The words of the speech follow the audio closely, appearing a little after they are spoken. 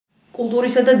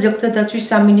კულტურისა და ძეგლთა დაცვის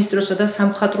სამინისტროსა და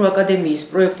სამხატვრო აკადემიის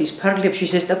პროექტის ფარგლებში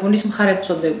ზესტაფონის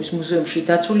მხარეთმცოდნეობის მუზეუმში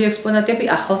დაცული ექსპონატები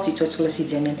ახალ სიცოცხლეს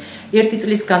იძენენ. ერთი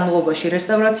წლის განმავლობაში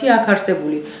რესტავრაცია აქ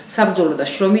არსებული საბრძოლო და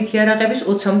შრომითი იარაღების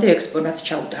 20-მდე ექსპონატს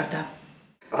ჩაუტარდა.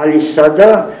 ალისა და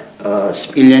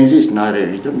სპილენძის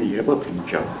ნარევი და მიიღება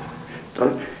ბრინჯაო. და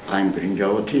აი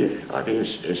ბრინჯაოთი არის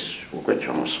ეს უკვე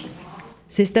ჩამოსული.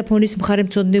 ზესტაფონის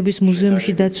მხარეთმცოდნეობის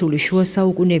მუზეუმში დაცული შუა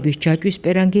საუკუნეების ჯაჭვის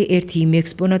პერანგი ერთი იმ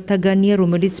ექსპონატთაგანია,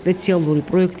 რომელიც სპეციალური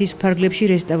პროექტის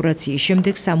ფარგლებში რესტავრაციის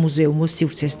შემდეგ სამუზეუმო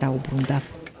სივრცეს დაუბრუნდა.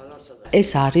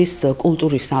 ეს არის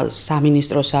კულტურის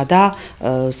სამინისტროსა და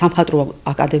სამხატვრო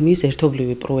აკადემიის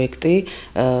ერთობლივი პროექტი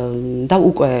და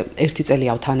უკვე ერთი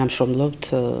წელია თანამშრომლობთ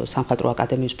სამხატვრო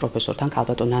აკადემიის პროფესორთან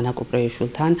ქალბატონ ნანა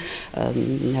კუპრეიშვილთან,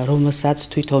 რომელსაც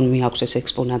თვითონ მიაქვს ეს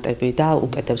ექსპონატები და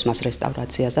უკეთებს მას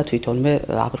რესტავრაციას და თვითონვე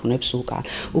აბრუნებს უკან.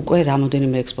 უკვე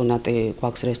რამოდენიმე ექსპონატი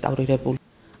გვაქვს რესტავრირებული.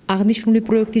 აღნიშნული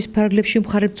პროექტის ფარგლებში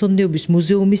მხარეთმცოდნეობის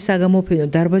მუზეუმის საგამოფენო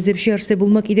დარბაზებში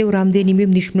არსებულმა კიდევ რამდენიმე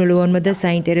მნიშვნელოვანმა და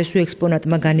საინტერესო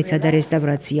ექსპონატმა განიცადა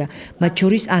რესტავრაცია, მათ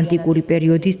შორის ანტიკური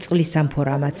პერიოდის წყლის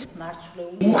სამფორამაც.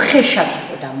 უხეშად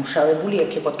იყო დამუშავებული,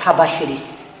 ეგ იყო თაბაშირის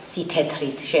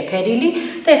სითეთრით შეფერილი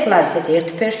და ეხლა არის ეს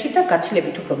ერთფერში და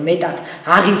გაცილებით უფრო მეტად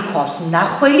აღიქვავს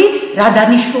მნახველი, რა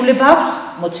დანიშნულება აქვს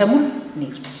მოცემულ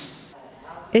ნივთს.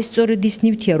 ეს სწორედ ის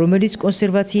ნივთია, რომელიც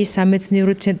კონსერვაციის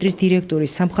სამეცნიერო ცენტრის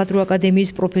დირექტორის, სამხატვრო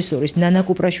აკადემიის პროფესორის ნანა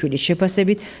კუპრაშვილის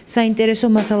შეფასებით საინტერესო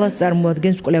მასალას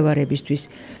წარმოადგენს მკვლევარებისთვის.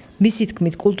 მისი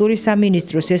თქმით, კულტურის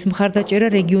სამინისტროს ეს მხარდაჭერა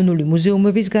რეგიონული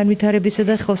მუზეუმების განვითარებისა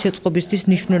და ხელშეწყობისთვის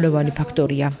მნიშვნელოვანი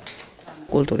ფაქტორია.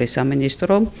 კულტურის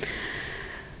სამინისტრო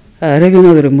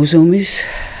რეგიონალური მუზეუმის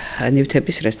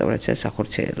ნივთების რესტავრაციას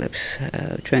ახორციელებს.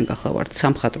 ჩვენ გახლავართ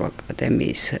სამხატვრო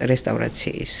აკადემიის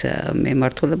რესტავრაციის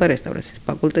მემართულება, რესტავრაციის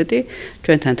ფაკულტეტი.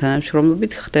 ჩვენთან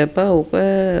თანამშრომლობით ხდება უკვე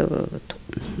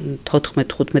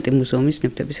 14-15 მუზეუმის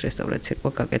ნივთების რესტავრაცია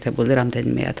გაკეთებული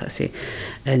რამდენიმე 1000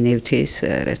 ნივთის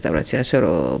რესტავრაცია. ასე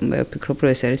რომ მე ვფიქრობ, რომ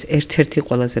ეს არის ერთ-ერთი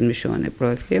ყველაზე მნიშვნელოვანი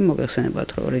პროექტი. მოგეხსენებათ,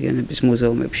 რომ რეგიონების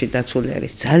მუზეუმებში დაცული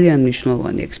არის ძალიან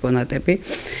მნიშვნელოვანი ექსპონატები.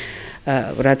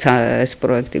 რაც ეს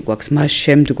პროექტი გვაქვს მას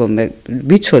შემდგომ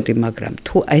ვიცოდი, მაგრამ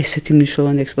თუ ესეთი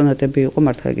მნიშვნელოვანი ექსპონატები იყო,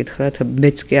 მართლა გითხრათ,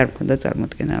 მეც კი არ მქონდა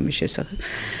წარმოდგენა ამის შესახებ.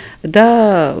 და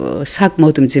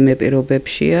საკმაოდ მძიმე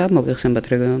პირობებშია, მოგეხსენებათ,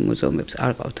 რეგიონულ მუზეუმებს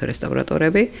არ ყავთ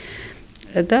რესტავრატორები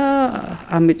და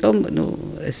ამიტომ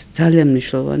ეს ძალიან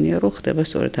მნიშვნელოვანია, რომ ხდება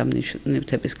სწორედ ამ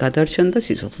ნივთების გადარჩენა და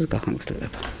სიცოცხლის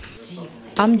გახანგრძლივება.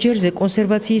 ამ ჯერზე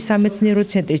კონსერვაციის სამეცნიერო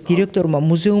ცენტრის დირექტორმა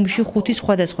მუზეუმში 5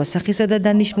 სხვადასხვა სახისა და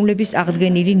დანიშნულების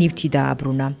აღდგენილი ნივთი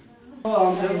დააბრუნა.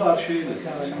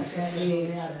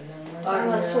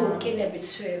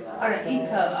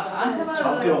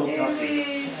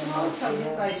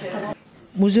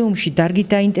 მუზეუმში დარგით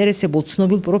დაინტერესებულ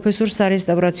ცნობილ პროფესორს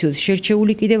სარესტავრაციოდ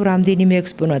შერჩეული კიდევ რამდენიმე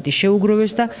ექსპონატი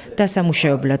შეუგროვეს და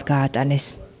დასამუშავებლად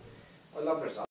გაატანეს.